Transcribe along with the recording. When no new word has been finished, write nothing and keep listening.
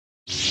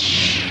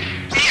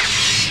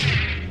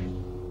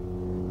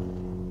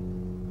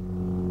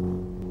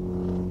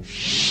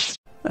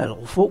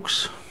Hello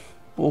folks,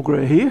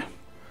 Olgrey here.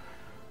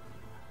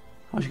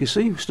 As you can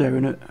see, I'm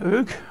staring at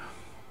Erg.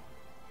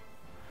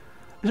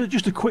 This is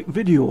just a quick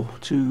video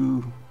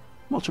to,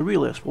 well, to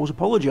really, I suppose,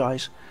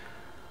 apologise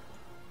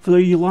for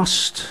the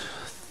last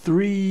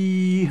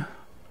 3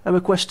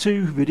 EverQuest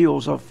 2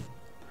 videos I've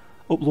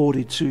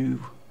uploaded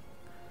to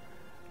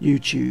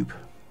YouTube.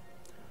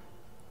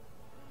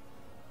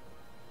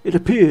 It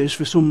appears,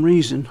 for some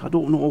reason, I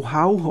don't know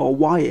how or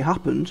why it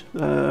happened,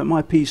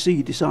 my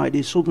PC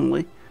decided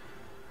suddenly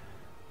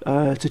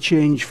to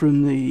change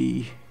from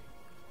the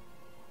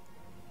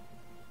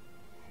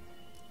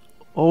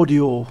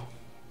audio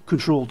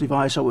control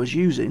device I was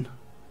using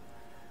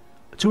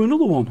to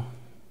another one,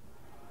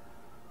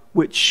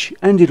 which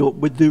ended up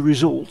with the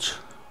result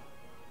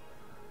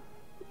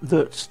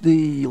that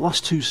the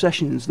last 2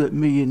 sessions that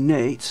me and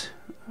Nate,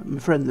 my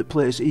friend that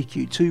plays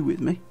EQ2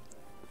 with me,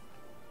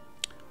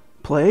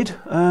 played,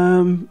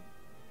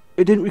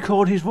 it didn't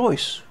record his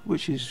voice,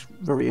 which is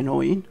very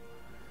annoying.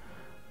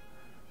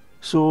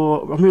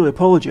 So I'm really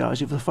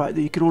apologising for the fact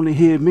that you can only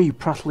hear me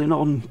prattling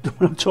on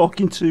when I'm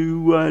talking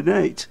to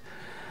Nate.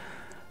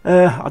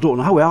 I don't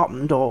know how it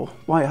happened or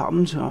why it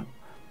happened.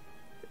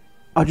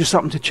 I just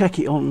happened to check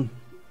it on,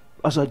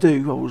 as I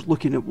do. I was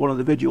looking at one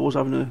of the videos,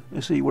 having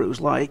a see what it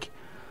was like.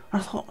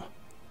 And I thought,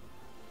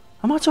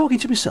 am I talking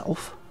to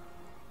myself?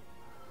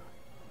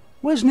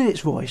 Where's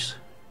Nate's voice?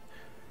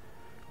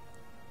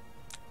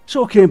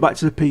 So I came back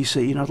to the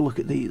PC and had a look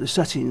at the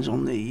settings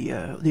on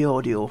the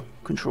audio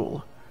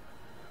controller.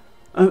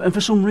 And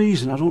for some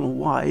reason, I don't know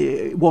why,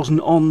 it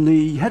wasn't on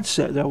the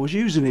headset that I was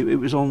using. It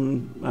was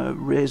on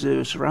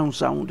Razer surround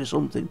sound or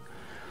something.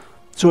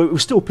 So it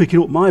was still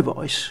picking up my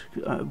voice,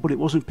 but it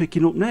wasn't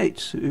picking up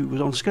Nate's, who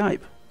was on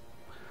Skype.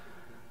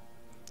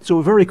 So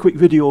a very quick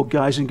video,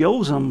 guys and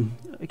girls. I'm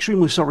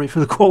extremely sorry for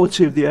the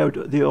quality of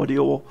the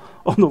audio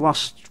on the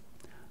last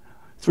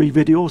 3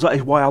 videos. That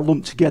is why I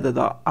lumped together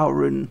that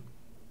hour and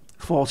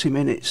 40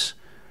 minutes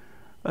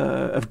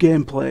of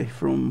gameplay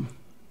from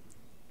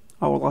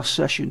our last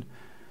session.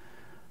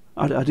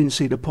 I didn't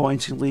see the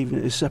point in leaving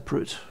it as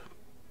separate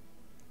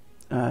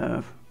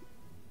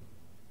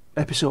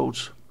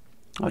episodes.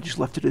 I just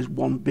left it as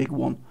one big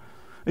one.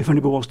 If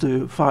anybody wants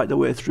to fight their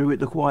way through it,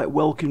 they're quite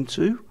welcome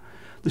to.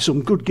 There's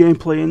some good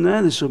gameplay in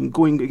there. There's some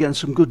going against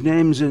some good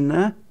names in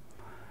there.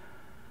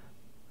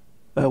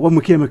 When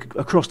we came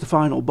across the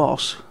final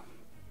boss,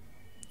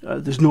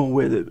 there's no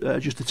way that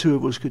just the 2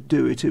 of us could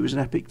do it. It was an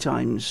epic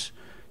times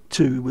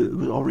 2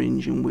 with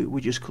orange, and we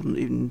just couldn't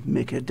even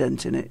make a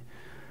dent in it.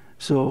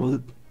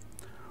 So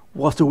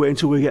we'll have to wait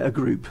until we get a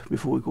group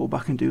before we go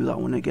back and do that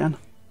one again.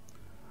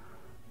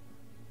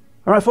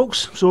 Alright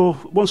folks, so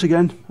once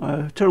again,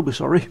 terribly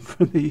sorry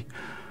for the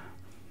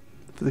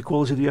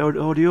quality of the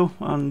audio,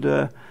 and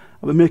I'll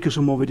be making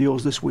some more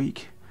videos this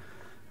week.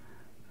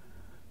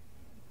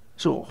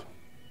 So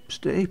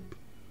stay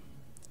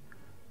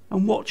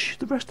and watch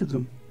the rest of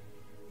them.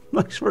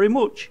 Thanks very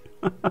much.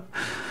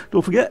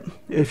 Don't forget,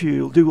 if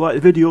you do like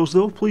the videos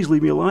though, please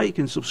leave me a like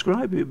and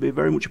subscribe. It would be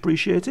very much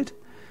appreciated.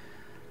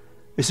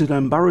 This is an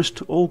embarrassed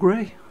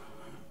Olgrey,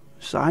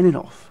 signing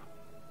off.